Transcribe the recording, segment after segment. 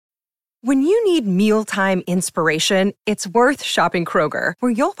When you need mealtime inspiration, it's worth shopping Kroger,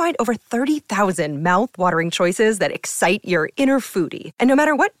 where you'll find over 30,000 mouth-watering choices that excite your inner foodie. And no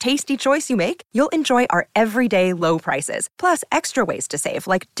matter what tasty choice you make, you'll enjoy our everyday low prices, plus extra ways to save,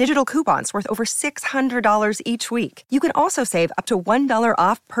 like digital coupons worth over $600 each week. You can also save up to $1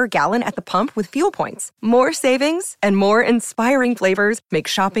 off per gallon at the pump with fuel points. More savings and more inspiring flavors make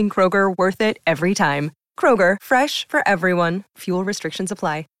shopping Kroger worth it every time. Kroger, fresh for everyone. Fuel restrictions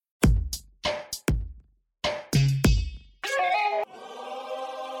apply.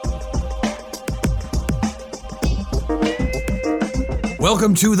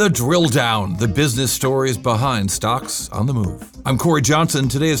 Welcome to The Drill Down, the business stories behind stocks on the move. I'm Corey Johnson.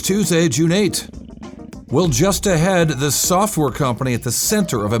 Today is Tuesday, June 8. Well, just ahead, the software company at the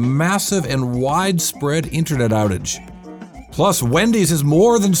center of a massive and widespread internet outage. Plus, Wendy's is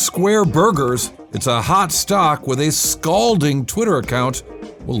more than square burgers. It's a hot stock with a scalding Twitter account.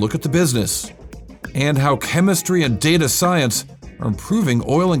 We'll look at the business. And how chemistry and data science are improving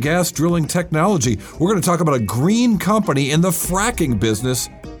oil and gas drilling technology. We're going to talk about a green company in the fracking business,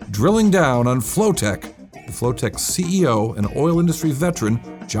 drilling down on Flotek, the Flotek CEO and oil industry veteran,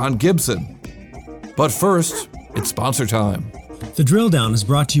 John Gibson. But first, it's sponsor time. The Drill Down is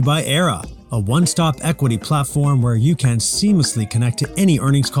brought to you by Era, a one-stop equity platform where you can seamlessly connect to any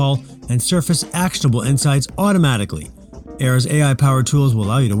earnings call and surface actionable insights automatically. Era's AI-powered tools will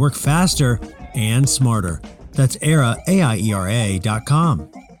allow you to work faster and smarter. That's Era, AIERA.com.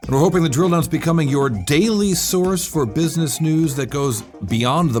 And we're hoping the Drill Down's becoming your daily source for business news that goes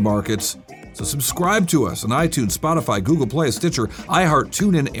beyond the markets. So subscribe to us on iTunes, Spotify, Google Play, Stitcher, iHeart,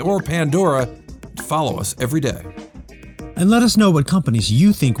 TuneIn, or Pandora. Follow us every day. And let us know what companies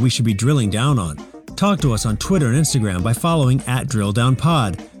you think we should be drilling down on. Talk to us on Twitter and Instagram by following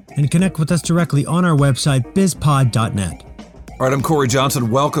 @DrillDownPod. And connect with us directly on our website, bizpod.net. All right, I'm Corey Johnson.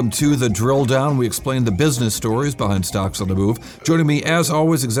 Welcome to The Drill Down. We explain the business stories behind stocks on the move. Joining me, as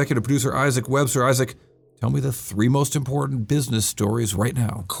always, executive producer Isaac Webster. Isaac, tell me the three most important business stories right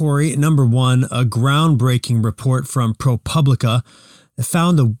now. Corey, number one, a groundbreaking report from ProPublica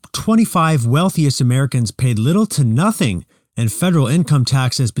found the 25 wealthiest Americans paid little to nothing in federal income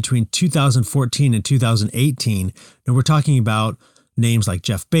taxes between 2014 and 2018. And we're talking about names like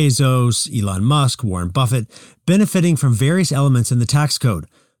Jeff Bezos, Elon Musk, Warren Buffett, benefiting from various elements in the tax code.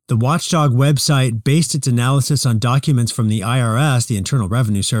 The Watchdog website based its analysis on documents from the IRS, the Internal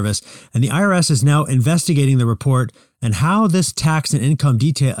Revenue Service, and the IRS is now investigating the report and how this tax and income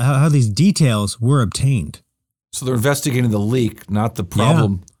how these details were obtained. So they're investigating the leak, not the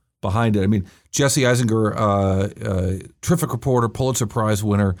problem behind it. I mean, Jesse Eisinger, terrific reporter, Pulitzer Prize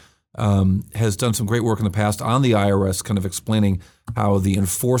winner, has done some great work in the past on the IRS, kind of explaining how the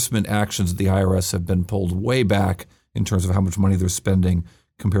enforcement actions of the IRS have been pulled way back in terms of how much money they're spending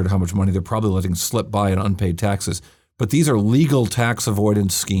compared to how much money they're probably letting slip by in unpaid taxes. But these are legal tax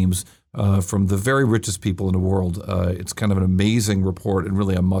avoidance schemes from the very richest people in the world. It's kind of an amazing report and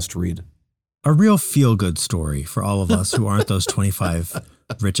really a must-read. A real feel-good story for all of us who aren't those 25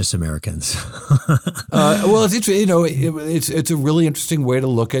 richest Americans. Well, it's it's a really interesting way to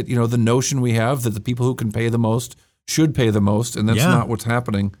look at the notion we have that the people who can pay the most should pay the most, and that's not what's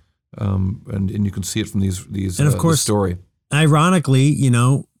happening. And you can see it from these and of course, the story. Ironically,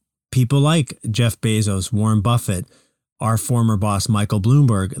 people like Jeff Bezos, Warren Buffett, our former boss Michael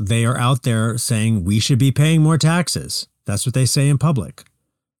Bloomberg, they are out there saying we should be paying more taxes. That's what they say in public.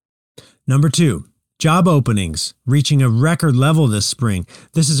 Number two, job openings reaching a record level this spring.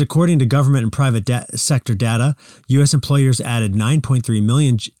 This is according to government and private sector data. U.S. employers added 9.3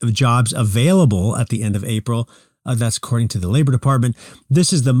 million jobs available at the end of April. That's according to the Labor Department.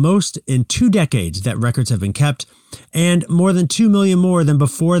 This is the most in 2 decades that records have been kept, and more than 2 million more than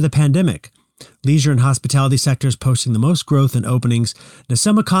before the pandemic. Leisure and hospitality sectors posting the most growth in openings. Now,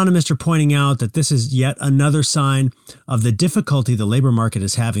 some economists are pointing out that this is yet another sign of the difficulty the labor market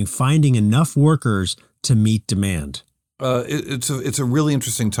is having finding enough workers to meet demand. It's a really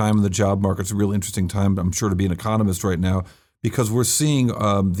interesting time in the job market. It's a really interesting time, I'm sure, to be an economist right now, because we're seeing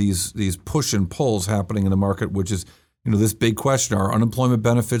these push and pulls happening in the market, which is this big question: are unemployment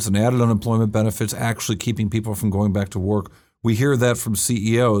benefits and added unemployment benefits actually keeping people from going back to work? We hear that from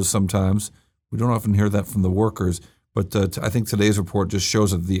CEOs sometimes. We don't often hear that from the workers, but I think today's report just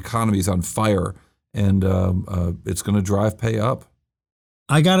shows that the economy is on fire, and it's going to drive pay up.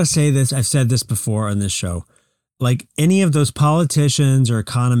 I got to say this. I've said this before on this show. Like any of those politicians or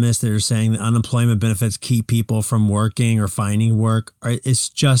economists that are saying that unemployment benefits keep people from working or finding work, it's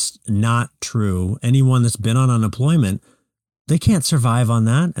just not true. Anyone that's been on unemployment, they can't survive on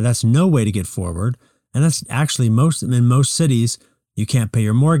that. And that's no way to get forward. And that's actually in most cities, You can't pay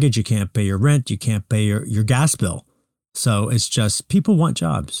your mortgage, you can't pay your rent, you can't pay your gas bill. So it's just people want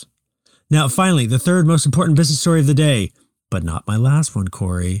jobs. Now, finally, the third most important business story of the day, but not my last one,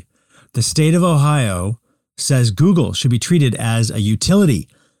 Corey. The state of Ohio says Google should be treated as a utility.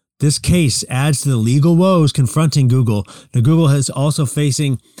 This case adds to the legal woes confronting Google. Now, Google is also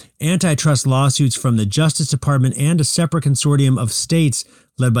facing antitrust lawsuits from the Justice Department and a separate consortium of states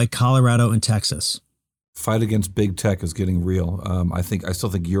led by Colorado and Texas. Fight against big tech is getting real. I still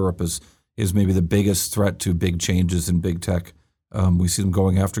think Europe is maybe the biggest threat to big changes in big tech. We see them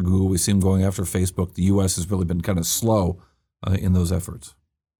going after Google. We see them going after Facebook. The U.S. has really been kind of slow in those efforts.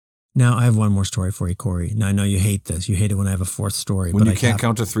 Now, I have one more story for you, Corey. Now, I know you hate this. You hate it when I have a fourth story. When you can't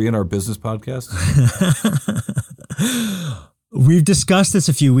count to three in our business podcast? We've discussed this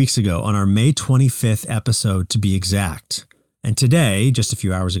a few weeks ago on our May 25th episode, to be exact. And today, just a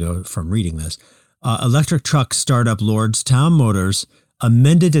few hours ago from reading this, electric truck startup Lordstown Motors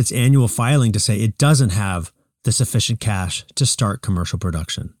amended its annual filing to say it doesn't have the sufficient cash to start commercial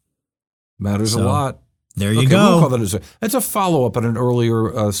production. Matters a lot. There you go. We'll call that it's a follow-up on an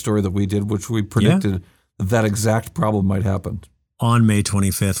earlier story that we did, which we predicted that exact problem might happen. On May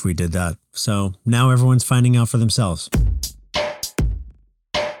 25th, we did that. So now everyone's finding out for themselves.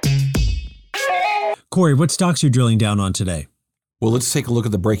 Corey, what stocks are you drilling down on today? Well, let's take a look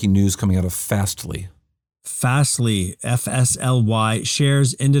at the breaking news coming out of Fastly. Fastly, FSLY,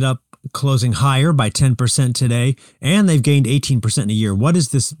 shares ended up closing higher by 10% today, and they've gained 18% in a year. What is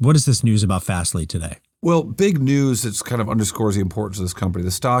this news about Fastly today? Well, big news. It's kind of underscores the importance of this company. The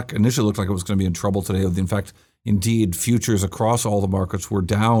stock initially looked like it was going to be in trouble today. In fact, indeed, futures across all the markets were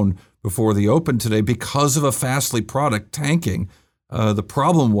down before the open today because of a Fastly product tanking. The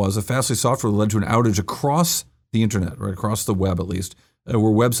problem was the Fastly software led to an outage across the internet, right across the web at least, where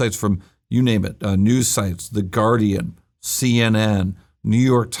websites from, you name it, news sites, The Guardian, CNN, New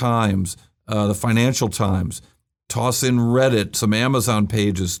York Times, the Financial Times, toss in Reddit, some Amazon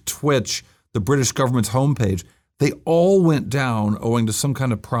pages, Twitch, the British government's homepage, they all went down owing to some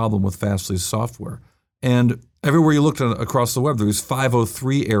kind of problem with Fastly's software. And everywhere you looked across the web, there was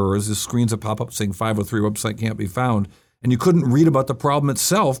 503 errors. The screens that pop up saying 503 website can't be found. And you couldn't read about the problem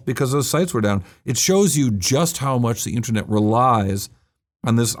itself because those sites were down. It shows you just how much the internet relies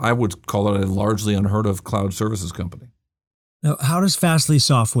on this, I would call it a largely unheard of cloud services company. Now, how does Fastly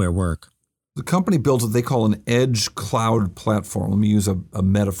software work? The company builds what they call an edge cloud platform. Let me use a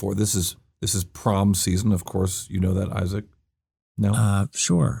metaphor. This is prom season, of course. You know that, Isaac? No?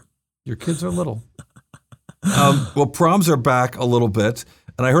 Sure. Your kids are little. Well, proms are back a little bit.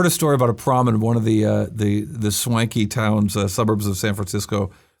 And I heard a story about a prom in one of the swanky towns, suburbs of San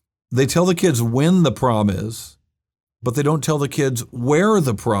Francisco. They tell the kids when the prom is, but they don't tell the kids where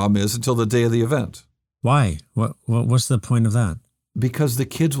the prom is until the day of the event. Why? What's the point of that? Because the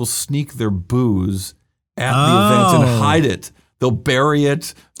kids will sneak their booze at the event and hide it. They'll bury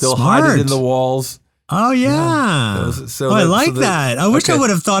it. They'll hide it in the walls. Oh, yeah. I like that. I wish I would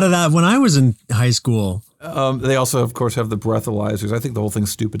have thought of that when I was in high school. They also, of course, have the breathalyzers. I think the whole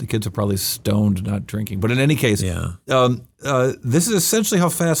thing's stupid. The kids are probably stoned, not drinking. But in any case, this is essentially how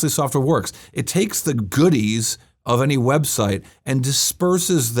Fastly software works. It takes the goodies of any website and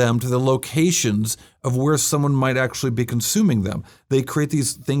disperses them to the locations of where someone might actually be consuming them. They create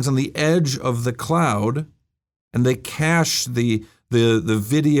these things on the edge of the cloud, and they cache the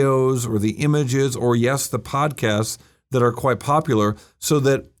videos or the images or, yes, the podcasts that are quite popular so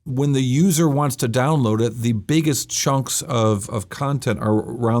that when the user wants to download it, the biggest chunks of content are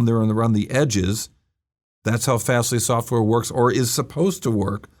around there and around the edges. That's how Fastly software works or is supposed to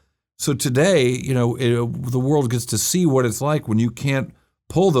work. So today, the world gets to see what it's like when you can't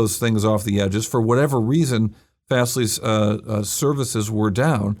pull those things off the edges. For whatever reason, Fastly's services were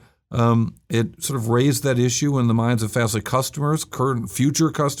down. It sort of raised that issue in the minds of Fastly customers, current,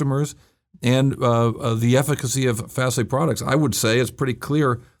 future customers, and the efficacy of Fastly products, I would say, is pretty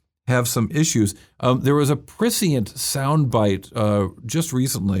clear, have some issues. There was a prescient soundbite just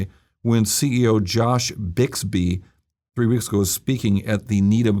recently when CEO Josh Bixby 3 weeks ago was speaking at the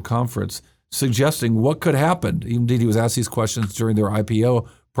Needham conference, suggesting what could happen. Indeed, he was asked these questions during their IPO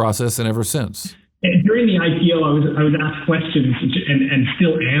process and ever since. And during the IPO, I was asked questions, and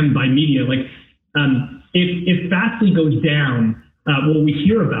still am by media, like, if Fastly goes down, will we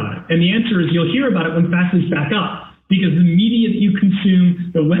hear about it? And the answer is you'll hear about it when Fastly's back up, because the media that you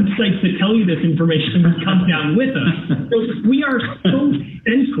consume, the websites that tell you this information come down with us. So we are so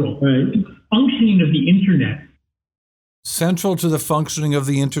central to the functioning of the internet. Central to the functioning of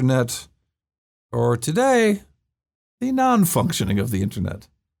the internet, or today, the non-functioning of the internet.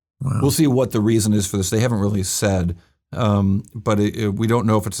 Wow. We'll see what the reason is for this. They haven't really said. But we don't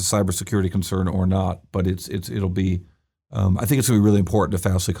know if it's a cybersecurity concern or not. But it'll be. I think it's going to be really important to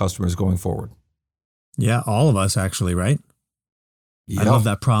Fastly customers going forward. Yeah, all of us actually, right? Yeah. I love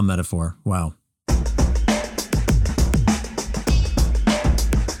that prom metaphor. Wow.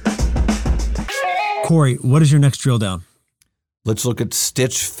 Corey, what is your next drill down? Let's look at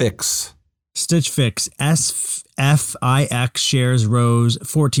Stitch Fix. Stitch Fix, SFIX shares rose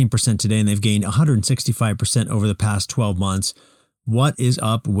 14% today, and they've gained 165% over the past 12 months. What is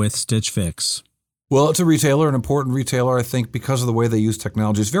up with Stitch Fix? Well, it's a retailer, an important retailer, I think, because of the way they use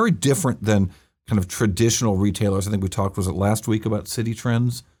technology. It's very different than kind of traditional retailers. I think we talked, was it last week, about City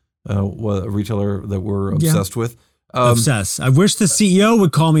Trends, a retailer that we're obsessed with. Obsessed. I wish the CEO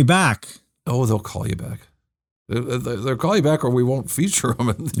would call me back. Oh, they'll call you back. They'll call you back or we won't feature them.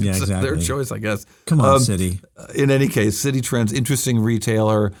 It's exactly. their choice, I guess. Come on, City. In any case, City Trends, interesting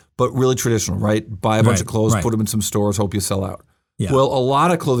retailer, but really traditional, right? Buy a bunch of clothes, put them in some stores, hope you sell out. Yeah. Well, a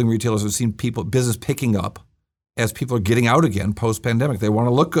lot of clothing retailers have seen business picking up as people are getting out again post-pandemic. They want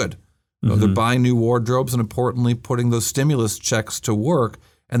to look good. They're buying new wardrobes and, importantly, putting those stimulus checks to work.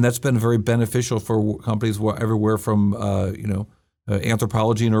 And that's been very beneficial for companies everywhere from,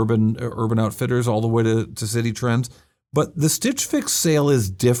 Anthropologie and Urban Outfitters all the way to City Trends. But the Stitch Fix sale is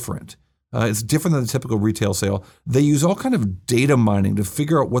different. It's different than the typical retail sale. They use all kind of data mining to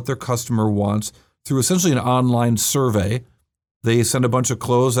figure out what their customer wants through essentially an online survey. They send a bunch of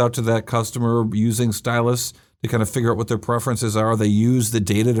clothes out to that customer using stylists to kind of figure out what their preferences are. They use the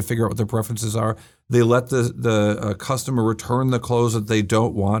data to figure out what their preferences are. They let the customer return the clothes that they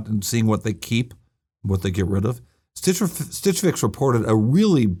don't want and seeing what they keep, what they get rid of. Stitch Fix reported a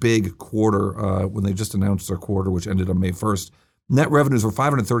really big quarter when they just announced their quarter, which ended on May 1st. Net revenues were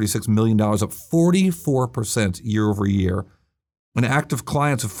 $536 million, up 44% year over year. An active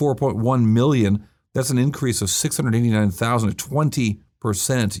clients of 4.1 million. That's an increase of 689,000, a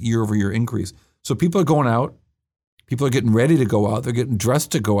 20% year over year increase. So people are going out. People are getting ready to go out. They're getting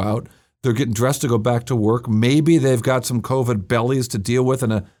dressed to go out. They're getting dressed to go back to work. Maybe they've got some COVID bellies to deal with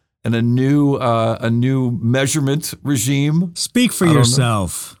and a new measurement regime. Speak for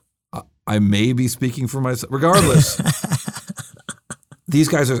yourself. I may be speaking for myself. Regardless, these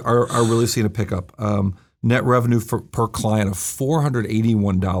guys are really seeing a pickup. Net revenue per client of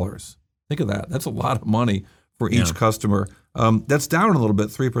 $481. Think of that. That's a lot of money for each customer. That's down a little bit,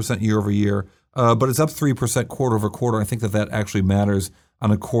 3% year over year, but it's up 3% quarter over quarter. I think that actually matters on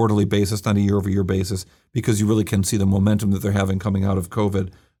a quarterly basis, not a year over year basis, because you really can see the momentum that they're having coming out of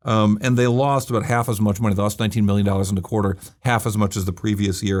COVID. And they lost about half as much money. They lost $19 million in the quarter, half as much as the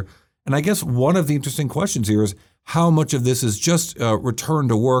previous year. And I guess one of the interesting questions here is how much of this is just return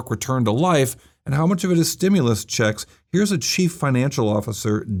to work, return to life, and how much of it is stimulus checks. Here's a chief financial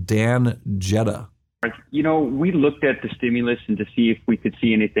officer, Dan Jetta. We looked at the stimulus and to see if we could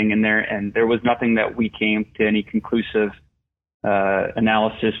see anything in there, and there was nothing that we came to any conclusive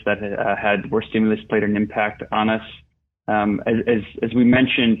analysis that had where stimulus played an impact on us. As we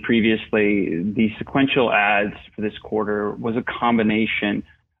mentioned previously, the sequential ads for this quarter was a combination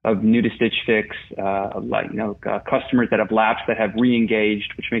of new to Stitch Fix, customers that have lapsed that have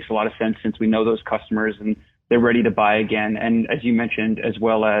re-engaged, which makes a lot of sense since we know those customers and they're ready to buy again. And as you mentioned, as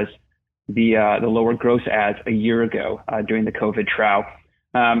well as the lower gross ads a year ago during the COVID trough.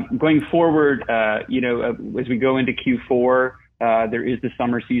 Going forward, as we go into Q4, there is the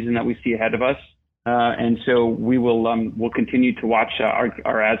summer season that we see ahead of us. And so we'll continue to watch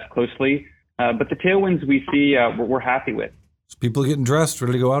our ads closely. But the tailwinds we see, we're happy with. So people are getting dressed,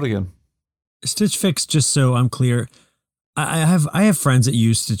 ready to go out again. Stitch Fix, just so I'm clear, I have friends that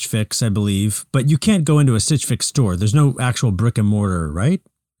use Stitch Fix, I believe, but you can't go into a Stitch Fix store. There's no actual brick and mortar, right?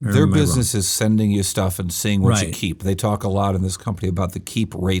 Or their business is sending you stuff and seeing what you keep. They talk a lot in this company about the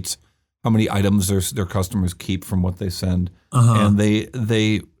keep rates, how many items their customers keep from what they send. And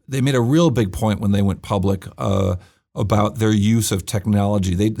they made a real big point when they went public about their use of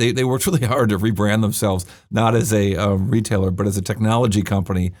technology. They worked really hard to rebrand themselves, not as a retailer, but as a technology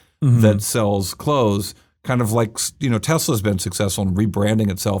company that sells clothes. Kind of like, Tesla's been successful in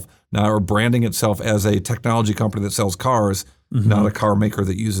rebranding itself now, or branding itself as a technology company that sells cars, not a car maker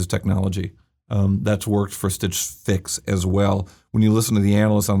that uses technology. That's worked for Stitch Fix as well. When you listen to the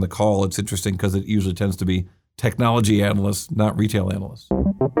analysts on the call, it's interesting because it usually tends to be technology analysts, not retail analysts.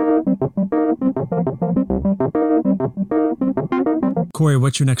 Corey,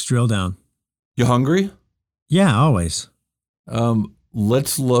 what's your next drill down? You hungry? Yeah, always.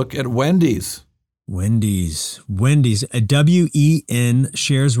 Let's look at Wendy's. Wendy's, WEN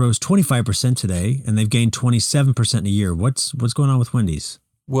shares rose 25% today, and they've gained 27% in a year. What's going on with Wendy's?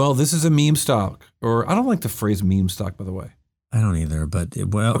 Well, this is a meme stock, or I don't like the phrase meme stock, by the way. I don't either, but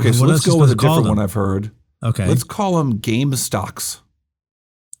well, okay, so let's go with a different one I've heard. Okay. Let's call them game stocks.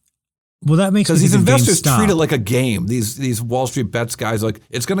 Well, that makes sense. Because these investors treat it like a game. These Wall Street bets guys like,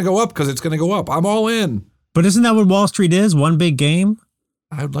 it's going to go up because it's going to go up. I'm all in. But isn't that what Wall Street is? One big game?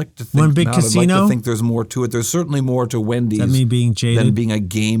 I'd like to think one big casino? I'd like to think there's more to it. There's certainly more to Wendy's me being jaded? than being a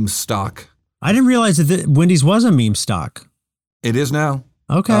game stock. I didn't realize that Wendy's was a meme stock. It is now.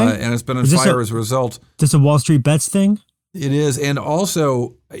 Okay. And it's been on fire as a result. This a Wall Street bets thing? It is. And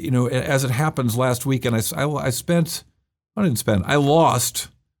also, as it happens last week, and I lost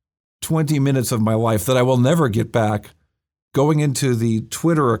 20 minutes of my life that I will never get back going into the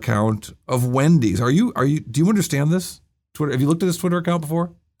Twitter account of Wendy's. Do you understand this? Twitter. Have you looked at this Twitter account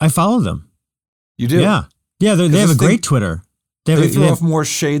before? I follow them. You do? Yeah. Yeah, they have a great Twitter. They throw off more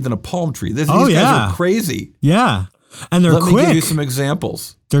shade than a palm tree. These guys are crazy. Yeah. And they're quick. Let me give you some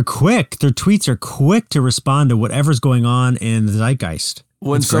examples. They're quick. Their tweets are quick to respond to whatever's going on in the zeitgeist.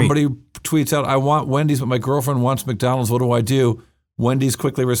 When somebody tweets out, I want Wendy's, but my girlfriend wants McDonald's, what do I do? Wendy's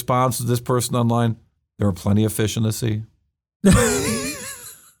quickly responds to this person online, there are plenty of fish in the sea.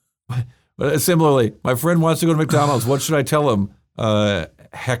 Similarly, my friend wants to go to McDonald's. What should I tell him?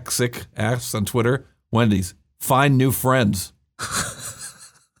 Hexic asks on Twitter, Wendy's, find new friends.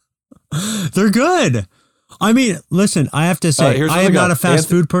 They're good. I mean, listen, I have to say, I am not a fast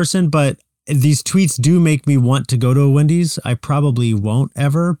food person, but these tweets do make me want to go to a Wendy's. I probably won't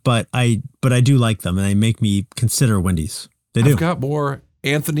ever, but I do like them, and they make me consider Wendy's. They do. I've got more.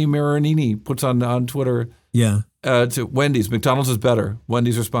 Anthony Marinini puts on Twitter. Yeah. To Wendy's, McDonald's is better.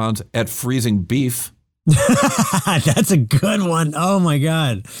 Wendy's responds, at freezing beef. That's a good one. Oh my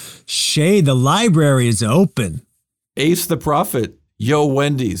God. Shade, the library is open. Ace the Prophet, yo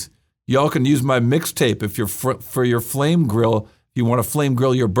Wendy's. Y'all can use my mixtape if you're for your flame grill. If you want to flame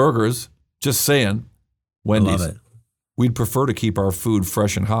grill your burgers, just saying. Wendy's. I love it. We'd prefer to keep our food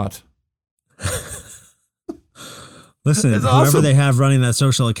fresh and hot. Listen, whoever awesome. they have running that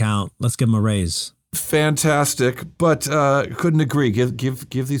social account, let's give them a raise. Fantastic, but couldn't agree.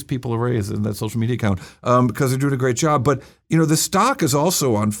 Give these people a raise in that social media account because they're doing a great job. But the stock is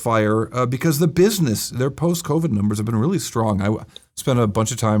also on fire because the business, their post-COVID numbers have been really strong. I spent a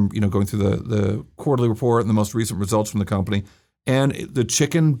bunch of time going through the quarterly report and the most recent results from the company, and the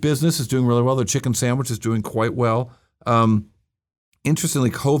chicken business is doing really well. The chicken sandwich is doing quite well. Interestingly,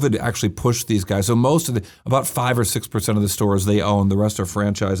 COVID actually pushed these guys. So about 5 or 6% of the stores they own, the rest are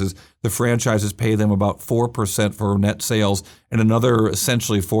franchises. The franchises pay them about 4% for net sales and another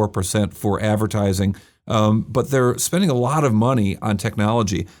essentially 4% for advertising. But they're spending a lot of money on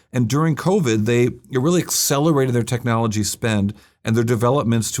technology. And during COVID, they really accelerated their technology spend and their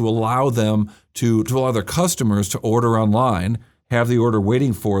developments to allow them to allow their customers to order online, have the order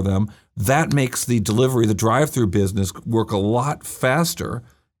waiting for them. That makes the delivery, the drive-through business work a lot faster.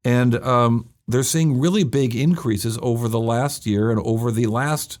 And they're seeing really big increases over the last year and over the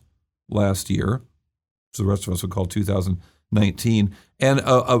last year, so the rest of us would call 2019, and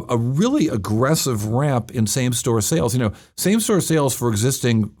a really aggressive ramp in same-store sales. Same-store sales for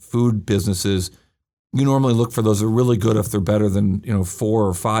existing food businesses, you normally look for those that are really good if they're better than 4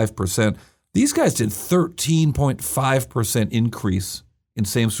 or 5%. These guys did 13.5% increase in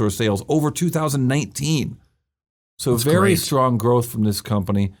same-store sales over 2019. So that's very strong growth from this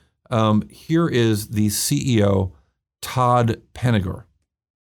company. Here is the CEO, Todd Penegor.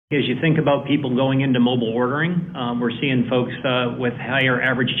 As you think about people going into mobile ordering, we're seeing folks with higher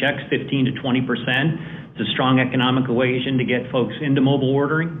average checks, 15 to 20%. It's a strong economic equation to get folks into mobile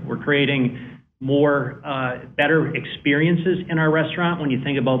ordering. We're creating more better experiences in our restaurant. When you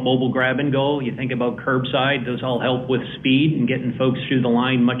think about mobile grab and go, you think about curbside, those all help with speed and getting folks through the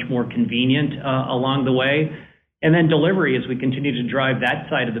line much more convenient along the way. And then delivery, as we continue to drive that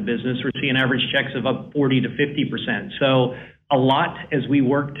side of the business, we're seeing average checks of up 40 to 50%. So a lot as we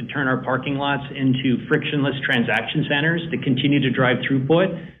work to turn our parking lots into frictionless transaction centers to continue to drive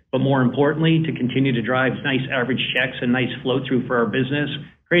throughput, but more importantly, to continue to drive nice average checks and nice flow through for our business,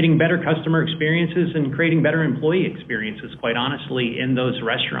 creating better customer experiences and creating better employee experiences, quite honestly, in those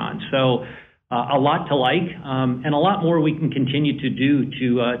restaurants. So a lot to like, and a lot more we can continue to do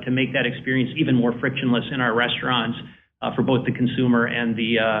to make that experience even more frictionless in our restaurants for both the consumer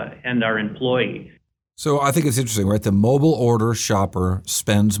and our employee. So I think it's interesting, right? The mobile order shopper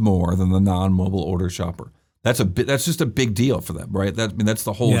spends more than the non-mobile order shopper. That's just a big deal for them, right? That's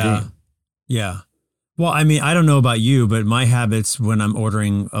the whole game. Yeah. Well, I mean, I don't know about you, but my habits when I'm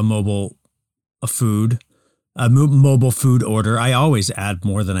ordering a mobile food order, I always add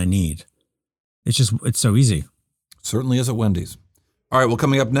more than I need. It's so easy. Certainly is at Wendy's. All right, well,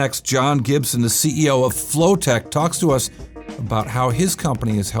 coming up next, John Gibson, the CEO of Flotek, talks to us about how his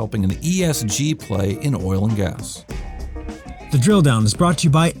company is helping an ESG play in oil and gas. The Drill Down is brought to you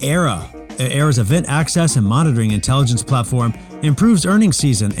by Era. Era's event access and monitoring intelligence platform improves earnings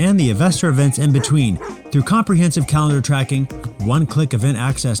season and the investor events in between through comprehensive calendar tracking, one-click event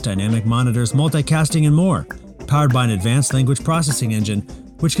access, dynamic monitors, multicasting, and more. Powered by an advanced language processing engine,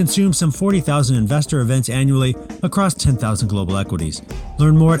 which consumes some 40,000 investor events annually across 10,000 global equities.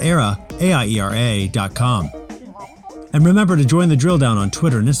 Learn more at AIERA.com. And remember to join the Drill Down on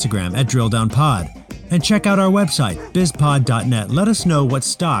Twitter and Instagram at DrillDownPod. And check out our website, bizpod.net. Let us know what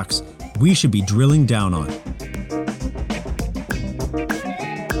stocks we should be drilling down on.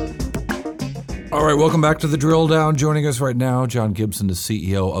 All right, welcome back to the Drill Down. Joining us right now, John Gibson, the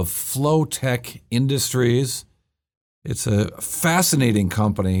CEO of Flotek Industries. It's a fascinating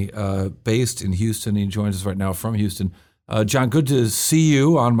company based in Houston. He joins us right now from Houston. John, good to see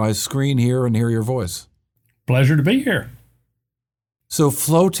you on my screen here and hear your voice. Pleasure to be here. So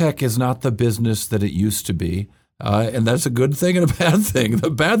Flotek is not the business that it used to be, and that's a good thing and a bad thing.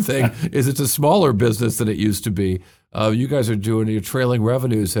 The bad thing is it's a smaller business than it used to be. You guys are doing, your trailing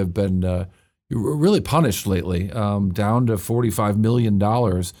revenues have been really punished lately, down to $45 million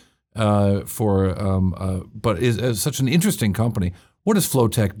but is such an interesting company. What does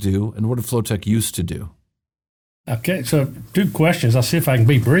Flotek do, and what did Flotek used to do? Okay, so two questions. I'll see if I can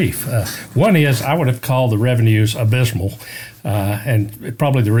be brief. One is I would have called the revenues abysmal, and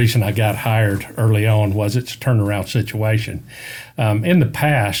probably the reason I got hired early on was it's a turnaround situation. In the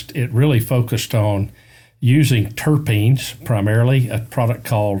past, it really focused on using terpenes, primarily a product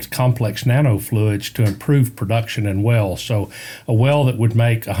called complex nanofluids, to improve production in wells. So a well that would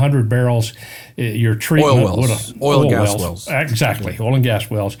make 100 barrels, your treatment oil and gas wells. Exactly, oil and gas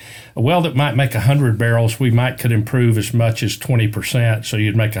wells. A well that might make 100 barrels, could improve as much as 20%, so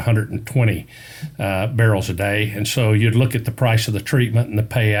you'd make 120 barrels a day. And so you'd look at the price of the treatment and the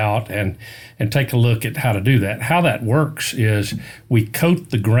payout and take a look at how to do that. How that works is we coat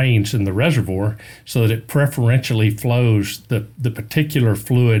the grains in the reservoir so that it preferentially flows the particular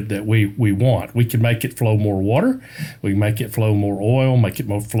fluid that we want. We can make it flow more water, we can make it flow more oil, make it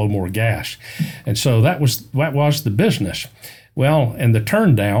flow more gas. And so that was the business. Well, in the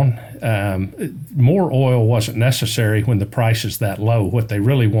turn down, more oil wasn't necessary when the price is that low. What they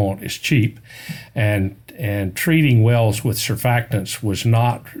really want is cheap, and treating wells with surfactants was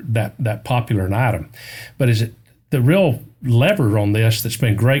not that popular an item. But the real lever on this that's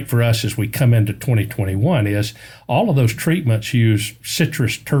been great for us as we come into 2021 is all of those treatments use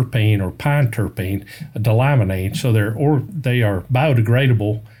citrus terpene or pine terpene, delaminate, so they are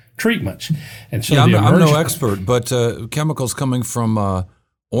biodegradable treatments. And so I'm no expert, but chemicals coming from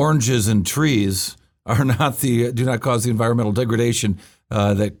oranges and trees do not cause the environmental degradation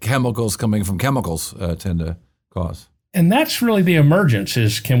that chemicals coming from chemicals tend to cause. And that's really the emergence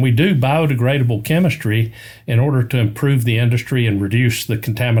is, can we do biodegradable chemistry in order to improve the industry and reduce the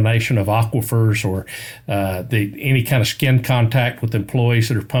contamination of aquifers or any kind of skin contact with employees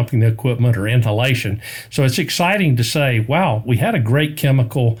that are pumping the equipment or inhalation. So it's exciting to say, wow, we had a great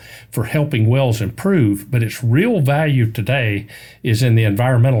chemical for helping wells improve, but its real value today is in the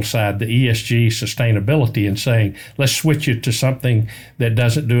environmental side, the ESG sustainability, and saying, let's switch it to something that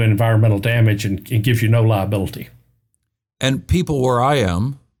doesn't do environmental damage and gives you no liability. And people where I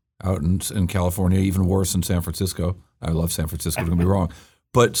am, out in California, even worse in San Francisco. I love San Francisco, don't get me wrong.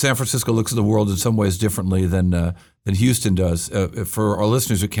 But San Francisco looks at the world in some ways differently than Houston does. For our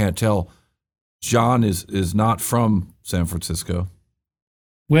listeners who can't tell, John is not from San Francisco.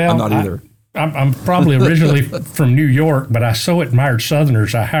 Well, I'm not either. I'm probably originally from New York, but I so admired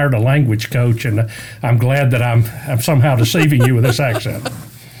Southerners, I hired a language coach, and I'm glad that I'm somehow deceiving you with this accent.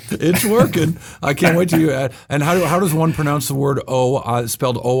 It's working. I can't wait till you add. And how does one pronounce the word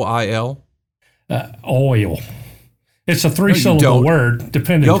spelled O-I-L? Oil. It's a three-syllable word,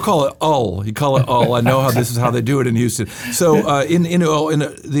 depending. You'll call it ull. You call it ull. I know how this is how they do it in Houston. So in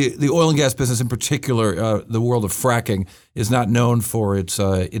the oil and gas business in particular, the world of fracking is not known for its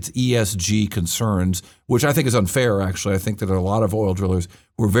ESG concerns, which I think is unfair, actually. I think that a lot of oil drillers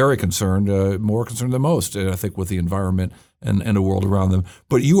were very concerned, more concerned than most, I think, with the environment and the world around them.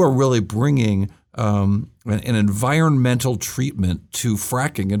 But you are really bringing an environmental treatment to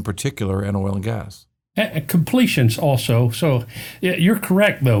fracking in particular and oil and gas. Completions also. So you're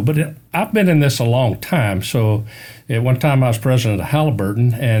correct, though, but I've been in this a long time. So at one time I was president of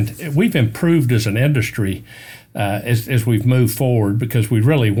Halliburton, and we've improved as an industry as we've moved forward, because we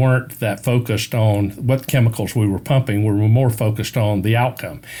really weren't that focused on what chemicals we were pumping. We were more focused on the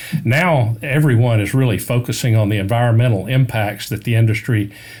outcome. Now everyone is really focusing on the environmental impacts that the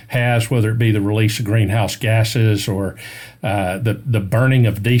industry has, whether it be the release of greenhouse gases or the burning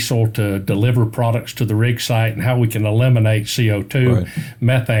of diesel to deliver products to the rig site, and how we can eliminate CO2,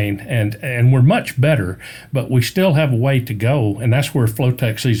 methane, and we're much better, but we still have a way to go, and that's where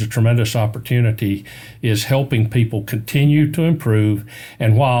Flotek sees a tremendous opportunity, is helping people continue to improve.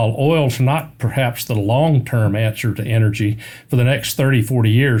 And while oil's not perhaps the long-term answer to energy, for the next 30, 40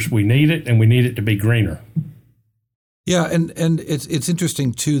 years, we need it, and we need it to be greener. Yeah, and it's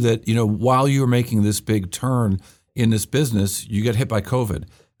interesting too that, while you were making this big turn in this business, you get hit by COVID.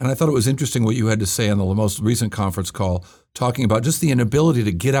 And I thought it was interesting what you had to say on the most recent conference call, talking about just the inability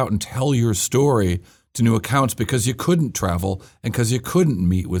to get out and tell your story to new accounts because you couldn't travel and because you couldn't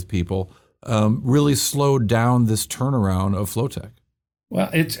meet with people, really slowed down this turnaround of Flotek. Well,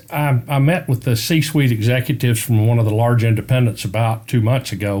 I met with the C-suite executives from one of the large independents about 2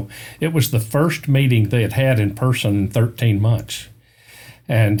 months ago. It was the first meeting they had had in person in 13 months.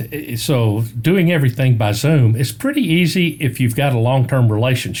 And so doing everything by Zoom is pretty easy if you've got a long-term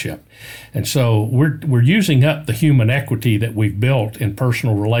relationship. And so we're using up the human equity that we've built in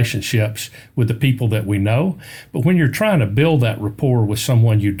personal relationships with the people that we know. But when you're trying to build that rapport with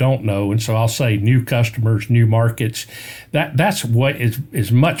someone you don't know, and so I'll say new customers, new markets, that's what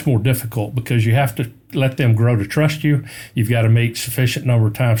is much more difficult, because you have to let them grow to trust you. You've got to meet sufficient number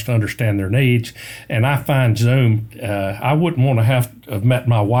of times to understand their needs. And I find Zoom, I wouldn't want to have met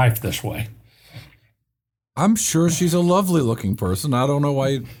my wife this way. I'm sure she's a lovely looking person. I don't know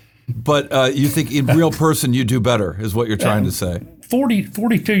why, but you think in real person you do better, is what you're trying to say.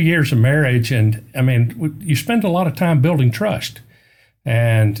 42 years of marriage, and I mean, you spend a lot of time building trust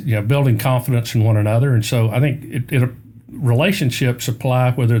and building confidence in one another. And so I think relationships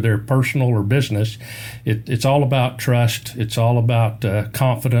apply whether they're personal or business. It's all about trust. It's all about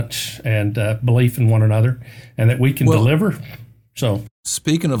confidence and belief in one another, and that we can deliver. So,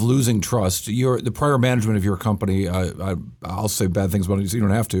 speaking of losing trust, the prior management of your company, I'll say bad things about it, so you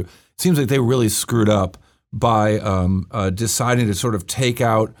don't have to. It seems like they really screwed up by deciding to sort of take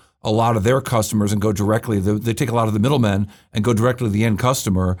out a lot of their customers and go directly. They take a lot of the middlemen and go directly to the end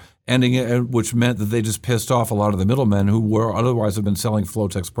customer, which meant that they just pissed off a lot of the middlemen who were otherwise have been selling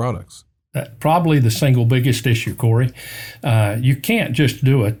Flotek's products. That's probably the single biggest issue, Corey. You can't just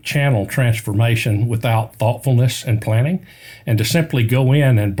do a channel transformation without thoughtfulness and planning. And to simply go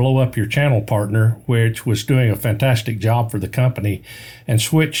in and blow up your channel partner, which was doing a fantastic job for the company, and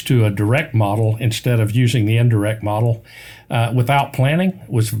switch to a direct model instead of using the indirect model without planning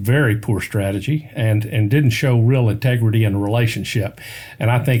was very poor strategy and didn't show real integrity in a relationship.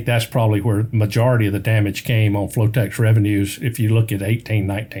 And I think that's probably where the majority of the damage came on Flotek's revenues if you look at 18,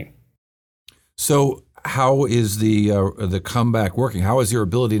 19. So how is the comeback working? How is your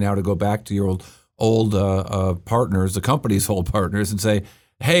ability now to go back to your old partners, the company's old partners, and say,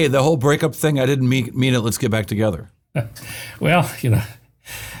 hey, the whole breakup thing, I didn't mean it, let's get back together? Well,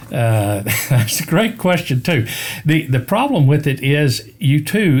 that's a great question, too. The problem with it is you,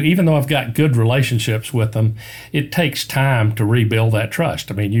 too, even though I've got good relationships with them, it takes time to rebuild that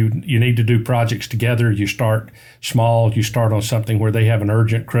trust. I mean, you need to do projects together. You start small. You start on something where they have an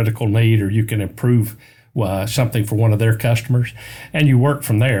urgent, critical need, or you can improve something for one of their customers, and you work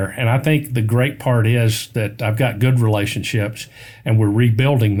from there. And I think the great part is that I've got good relationships, and we're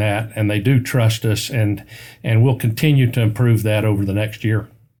rebuilding that, and they do trust us, and we'll continue to improve that over the next year.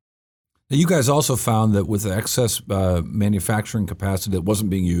 Now, you guys also found that with the excess manufacturing capacity that wasn't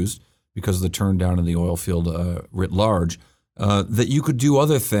being used because of the turn down in the oil field writ large, that you could do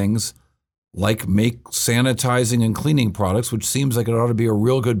other things like make sanitizing and cleaning products, which seems like it ought to be a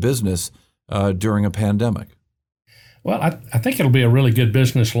real good business during a pandemic. Well, I think it'll be a really good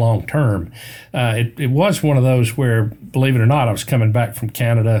business long term. It was one of those where, believe it or not, I was coming back from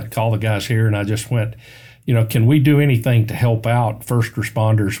Canada, called the guys here, and I just went, can we do anything to help out first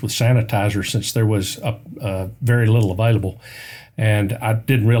responders with sanitizer, since there was very little available. And I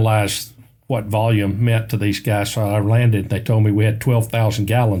didn't realize what volume meant to these guys. So I landed, they told me we had 12,000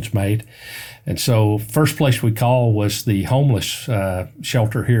 gallons made. And so first place we called was the homeless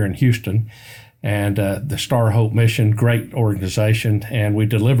shelter here in Houston, and the Star Hope Mission, great organization. And we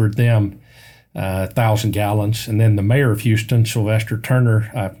delivered them 1,000 gallons. And then the mayor of Houston, Sylvester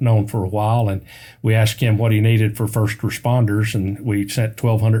Turner, I've known for a while, and we asked him what he needed for first responders, and we sent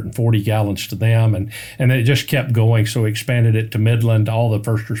 1,240 gallons to them, and it just kept going. So we expanded it to Midland, all the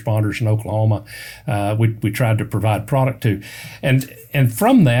first responders in Oklahoma. We tried to provide product to, and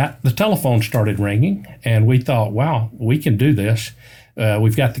from that the telephone started ringing, and we thought, wow, we can do this.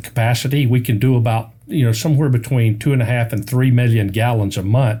 We've got the capacity. We can do about somewhere between 2.5 and 3 million gallons a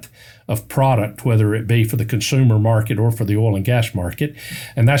month of product, whether it be for the consumer market or for the oil and gas market.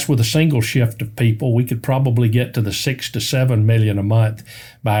 And that's with a single shift of people. We could probably get to the 6 to 7 million a month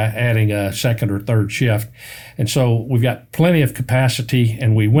by adding a second or third shift. And so we've got plenty of capacity,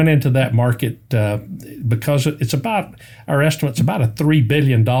 and we went into that market because it's about, our estimate's about a $3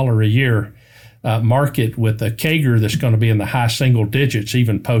 billion a year market with a CAGR that's going to be in the high single digits,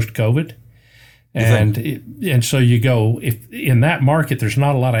 even post-COVID. And so you go, if in that market, there's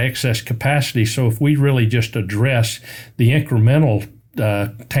not a lot of excess capacity. So if we really just address the incremental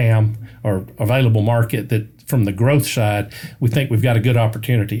TAM or available market that from the growth side, we think we've got a good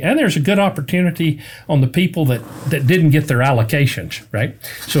opportunity. And there's a good opportunity on the people that didn't get their allocations, right?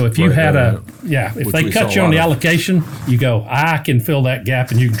 So if you if they cut you on the allocation, you go, I can fill that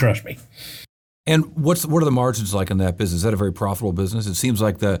gap and you can trust me. And what are the margins like in that business? Is that a very profitable business? It seems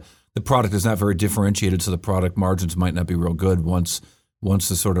like the product is not very differentiated, so the product margins might not be real good once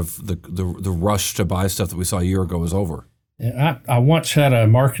the sort of the rush to buy stuff that we saw a year ago is over. I once had a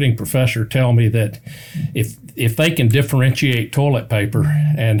marketing professor tell me that if they can differentiate toilet paper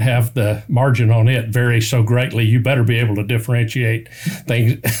and have the margin on it vary so greatly, you better be able to differentiate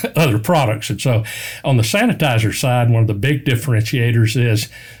other products. And so on the sanitizer side, one of the big differentiators is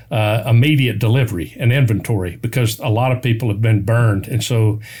immediate delivery and inventory, because a lot of people have been burned. And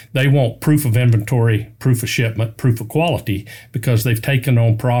so they want proof of inventory, proof of shipment, proof of quality, because they've taken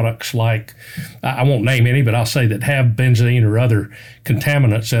on products like, I won't name any, but I'll say that have benzene or other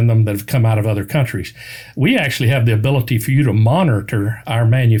contaminants in them that have come out of other countries. We actually have the ability for you to monitor our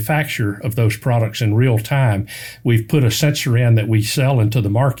manufacture of those products in real time. We've put a sensor in that we sell into the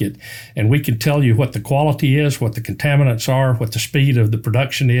market, and we can tell you what the quality is, what the contaminants are, what the speed of the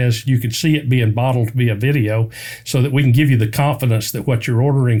production is. You can see it being bottled via video, so that we can give you the confidence that what you're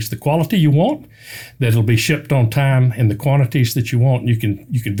ordering is the quality you want, that it'll be shipped on time in the quantities that you want. You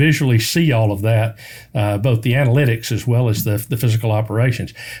can visually see all of that, both the analytics as well as the physical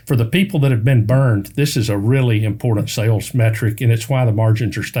operations. For the people that have been burned, this is a really important sales metric, and it's why the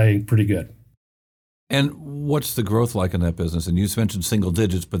margins are staying pretty good. And what's the growth like in that business? And you mentioned single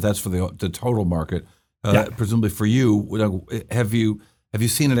digits, but that's for the total market. Presumably for you, have you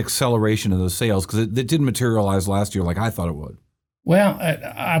seen an acceleration in those sales? Because it didn't materialize last year like I thought it would. Well,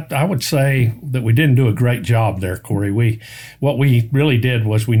 I would say that we didn't do a great job there, Corey. What we really did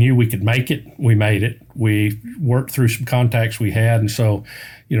was we knew we could make it. We made it. We worked through some contacts we had, and so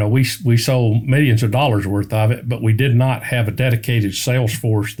we sold millions of dollars worth of it, but we did not have a dedicated sales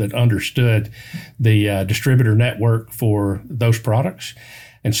force that understood the distributor network for those products.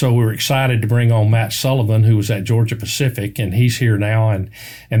 And so we were excited to bring on Matt Sullivan, who was at Georgia Pacific, and he's here now, and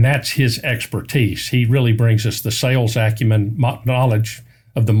that's his expertise. He really brings us the sales acumen, knowledge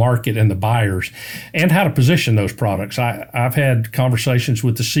of the market and the buyers, and how to position those products. I've had conversations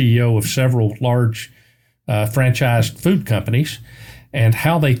with the CEO of several large franchised food companies, and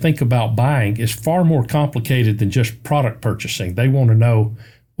how they think about buying is far more complicated than just product purchasing. They want to know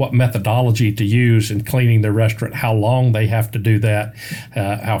what methodology to use in cleaning their restaurant, how long they have to do that,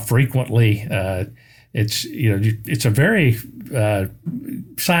 how frequently. It's a very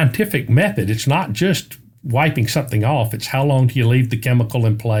scientific method. It's not just wiping something off. It's how long do you leave the chemical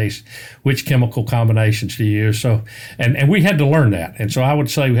in place, which chemical combinations do you use. So, and we had to learn that. And so I would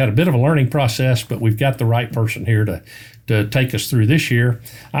say we had a bit of a learning process, but we've got the right person here to take us through this year.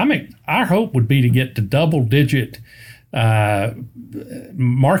 Our hope would be to get to double-digit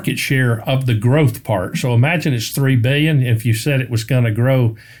market share of the growth part. So imagine it's $3 billion. If you said it was going to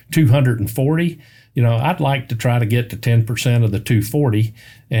grow 240, I'd like to try to get to 10% of the 240,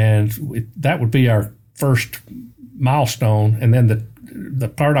 and that would be our first milestone. And then the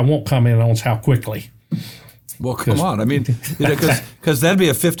part I won't comment on is how quickly. Well, come on. I mean, because that'd be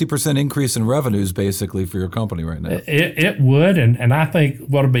a 50% increase in revenues basically for your company right now. It would. And I think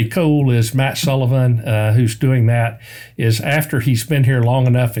what would be cool is Matt Sullivan, who's doing that, is after he's been here long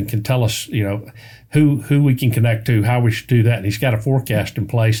enough and can tell us, who we can connect to, how we should do that. And he's got a forecast in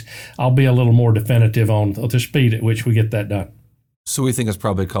place. I'll be a little more definitive on the speed at which we get that done. So we think it's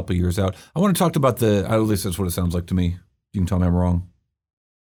probably a couple of years out. I want to talk about at least that's what it sounds like to me. You can tell me I'm wrong.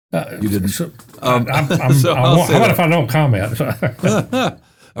 You didn't. How about if I don't comment?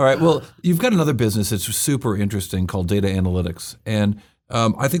 All right. Well, you've got another business that's super interesting called data analytics. And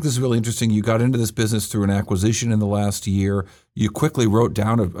I think this is really interesting. You got into this business through an acquisition in the last year. You quickly wrote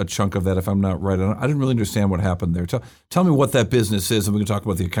down a chunk of that, if I'm not right. I didn't really understand what happened there. Tell me what that business is, and we can talk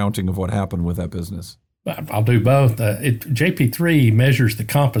about the accounting of what happened with that business. I'll do both. JP3 measures the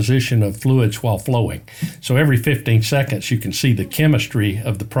composition of fluids while flowing. So every 15 seconds, you can see the chemistry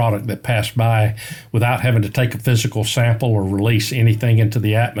of the product that passed by without having to take a physical sample or release anything into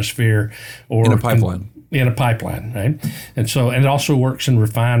the atmosphere or in a pipeline. In a pipeline, right? And it also works in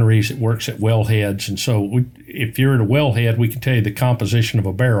refineries. It works at wellheads. And so if you're at a wellhead, we can tell you the composition of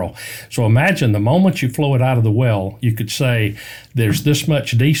a barrel. So imagine the moment you flow it out of the well, you could say there's this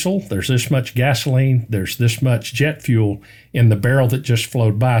much diesel, there's this much gasoline, there's this much jet fuel in the barrel that just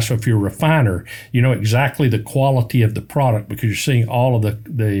flowed by. So if you're a refiner, you know exactly the quality of the product because you're seeing all of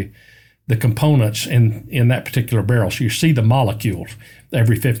the components in that particular barrel. So you see the molecules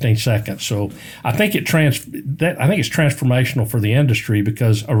every 15 seconds. So I think it's transformational for the industry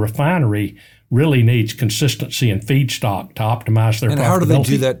because a refinery really needs consistency in feedstock to optimize their profitability. And how do they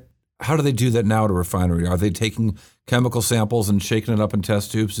do that? How do they do that now at a refinery? Are they taking chemical samples and shaking it up in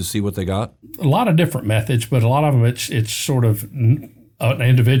test tubes to see what they got? A lot of different methods, but a lot of them it's sort of an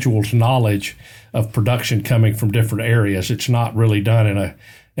individual's knowledge of production coming from different areas. It's not really done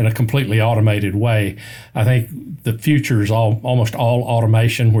in a completely automated way. I think the future is almost all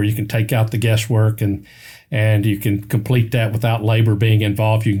automation where you can take out the guesswork and you can complete that without labor being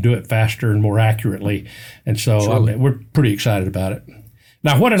involved. You can do it faster and more accurately. And so we're pretty excited about it.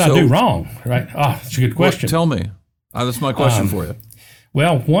 Now, what did I do wrong? Right? That's a good question. Tell me. That's my question for you.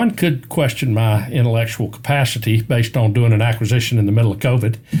 Well, one could question my intellectual capacity based on doing an acquisition in the middle of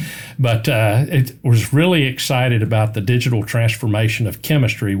COVID, but it was really excited about the digital transformation of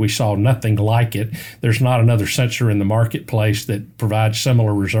chemistry. We saw nothing like it. There's not another sensor in the marketplace that provides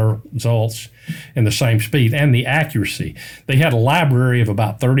similar results in the same speed and the accuracy. They had a library of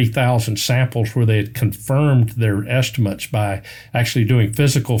about 30,000 samples where they had confirmed their estimates by actually doing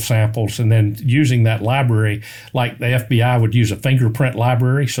physical samples and then using that library like the FBI would use a fingerprint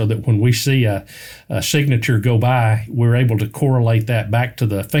library so that when we see a signature go by, we're able to correlate that back to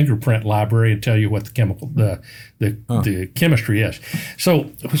the fingerprint library and tell you what the chemistry is. So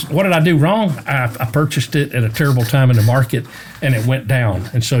what did I do wrong? I purchased it at a terrible time in the market and it went down.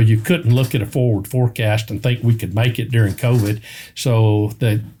 And so you couldn't look at a forward forecast and think we could make it during COVID. So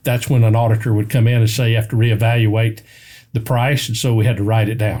that's when an auditor would come in and say you have to reevaluate the price. And so we had to write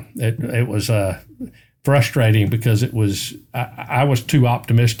it down. It was frustrating because I was too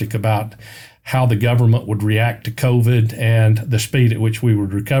optimistic about how the government would react to COVID and the speed at which we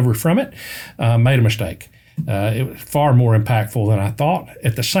would recover from it. Made a mistake. It was far more impactful than I thought.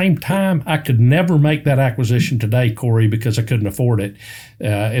 At the same time, I could never make that acquisition today, Corey, because I couldn't afford it.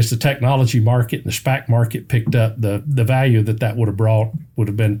 As the technology market and the SPAC market picked up, the value that would have brought would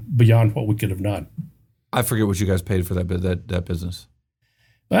have been beyond what we could have done. I forget what you guys paid for that business.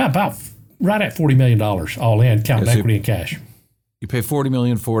 Well, about right at $40 million all in, counting equity and cash. You pay $40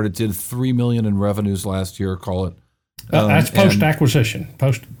 million for it. It did $3 million in revenues last year. Call it. That's post-acquisition.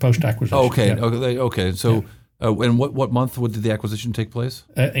 Post-acquisition. Oh, okay. Yeah. Okay. So, and what month did the acquisition take place?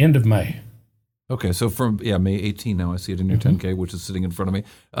 End of May. Okay, so from May 18 now. I see it in your 10K, which is sitting in front of me.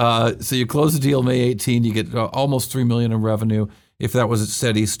 So you close the deal May 18. You get almost $3 million in revenue. If that was at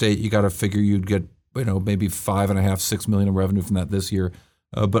steady state, you got to figure you'd get maybe $5.5, $6 million in revenue from that this year.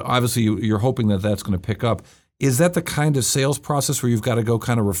 But obviously, you're hoping that that's going to pick up. Is that the kind of sales process where you've got to go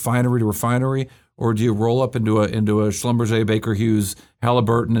kind of refinery to refinery, or do you roll up into a Schlumberger, Baker Hughes,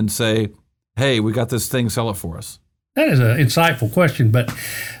 Halliburton, and say, "Hey, we got this thing, sell it for us"? That is an insightful question, but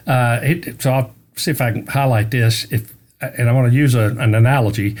so I'll see if I can highlight this. And I want to use an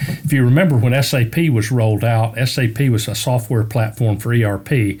analogy. If you remember when SAP was rolled out, SAP was a software platform for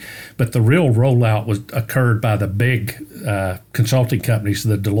ERP, but the real rollout occurred by the big consulting companies,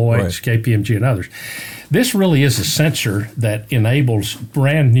 the Deloitte, right, KPMG, and others. This really is a sensor that enables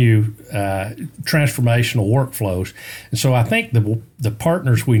brand new transformational workflows. And so I think the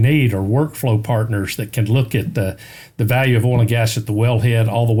partners we need are workflow partners that can look at the value of oil and gas at the wellhead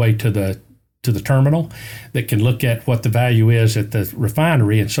all the way to the terminal, that can look at what the value is at the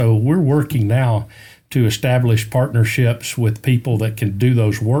refinery. And so we're working now to establish partnerships with people that can do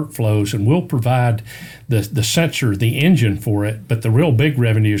those workflows, and we'll provide the sensor, the engine for it. But the real big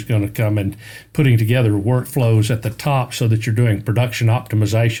revenue is going to come in putting together workflows at the top so that you're doing production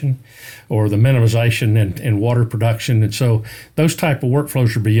optimization or the minimization in water production. And so those type of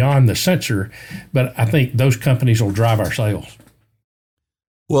workflows are beyond the sensor, but I think those companies will drive our sales.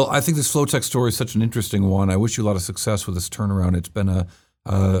 Well, I think this Flotek story is such an interesting one. I wish you a lot of success with this turnaround. It's been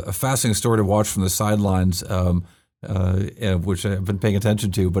a fascinating story to watch from the sidelines, which I've been paying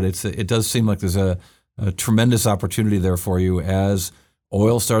attention to. But it does seem like there's a tremendous opportunity there for you as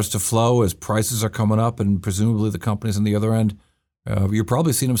oil starts to flow, as prices are coming up, and presumably the companies on the other end, you're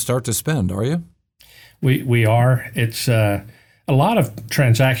probably seeing them start to spend, are you? We are. It's a lot of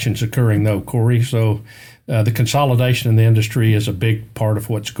transactions occurring, though, Corey. So the consolidation in the industry is a big part of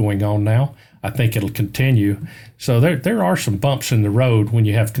what's going on now. I think it'll continue. So there are some bumps in the road when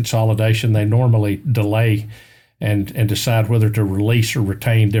you have consolidation. They normally delay and decide whether to release or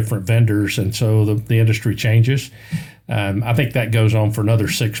retain different vendors, and so the industry changes. I think that goes on for another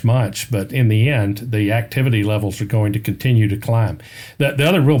 6 months, but in the end, the activity levels are going to continue to climb. The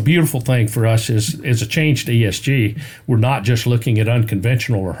other real beautiful thing for us is a change to ESG. We're not just looking at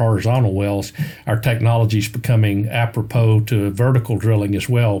unconventional or horizontal wells. Our technology is becoming apropos to vertical drilling as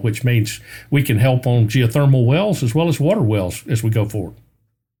well, which means we can help on geothermal wells as well as water wells as we go forward.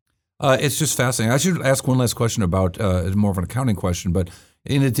 It's just fascinating. I should ask one last question about more of an accounting question, but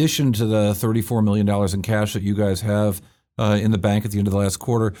in addition to the $34 million in cash that you guys have in the bank at the end of the last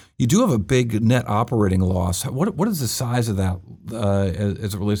quarter, you do have a big net operating loss. What is the size of that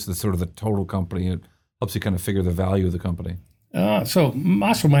as it relates to the sort of the total company? It helps you kind of figure the value of the company. So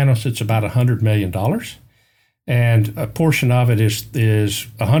más o menos, it's about $100 million, and a portion of it is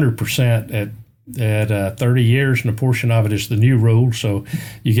 100% at 30 years, and a portion of it is the new rule, so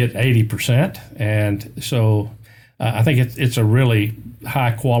you get 80%. And so I think it's a really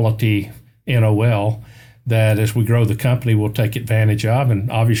high quality NOL that as we grow the company, we'll take advantage of.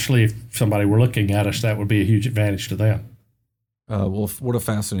 And obviously, if somebody were looking at us, that would be a huge advantage to them. Well, what a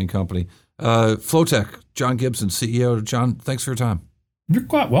fascinating company. Flotek, John Gibson, CEO. John, thanks for your time. You're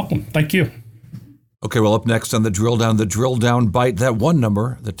quite welcome. Thank you. Okay, well, up next on the drill down bite, that one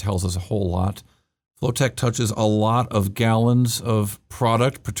number that tells us a whole lot. Flotek touches a lot of gallons of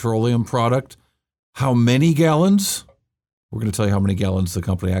product, petroleum product. How many gallons? We're going to tell you how many gallons the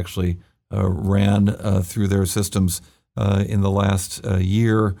company actually ran through their systems in the last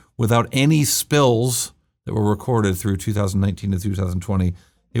year without any spills that were recorded through 2019 to 2020.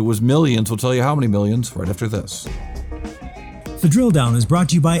 It was millions. We'll tell you how many millions right after this. The Drill Down is brought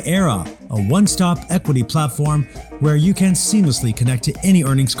to you by Era, a one-stop equity platform where you can seamlessly connect to any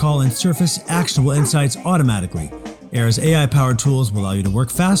earnings call and surface actionable insights automatically. Era's AI-powered tools will allow you to work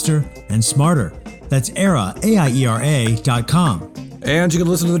faster and smarter. That's Era, AIERA.com. And you can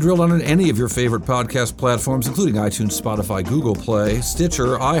listen to The Drill Down on any of your favorite podcast platforms, including iTunes, Spotify, Google Play,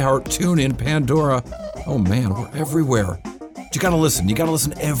 Stitcher, iHeart, TuneIn, Pandora. Oh man, we're everywhere. But you gotta listen. You gotta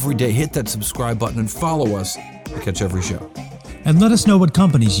listen every day. Hit that subscribe button and follow us to catch every show. And let us know what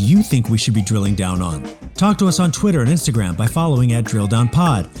companies you think we should be drilling down on. Talk to us on Twitter and Instagram by following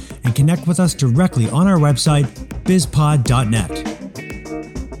 @DrillDownPod and connect with us directly on our website, bizpod.net.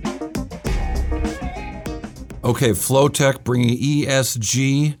 Okay, Flotek bringing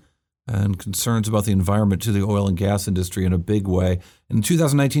ESG and concerns about the environment to the oil and gas industry in a big way. In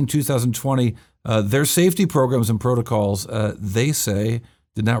 2019, 2020, their safety programs and protocols, they say,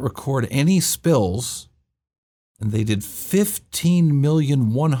 did not record any spills. And they did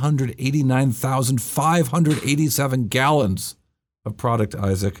 15,189,587 gallons of product,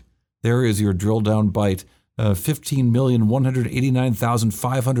 Isaac. There is your drill down bite.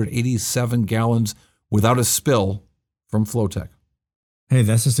 15,189,587 gallons without a spill from Flotek. Hey,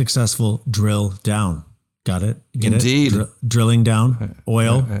 that's a successful drill down. Got it? Get Indeed. it? Drilling down,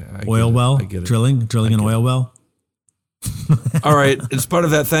 oil, oil well, drilling an oil well. All right. In spite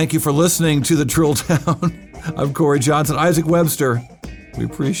of that, thank you for listening to The Drill Down. I'm Corey Johnson. Isaac Webster, we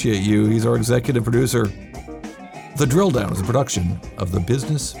appreciate you. He's our executive producer. The Drill Down is a production of the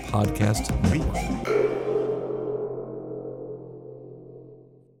Business Podcast Network.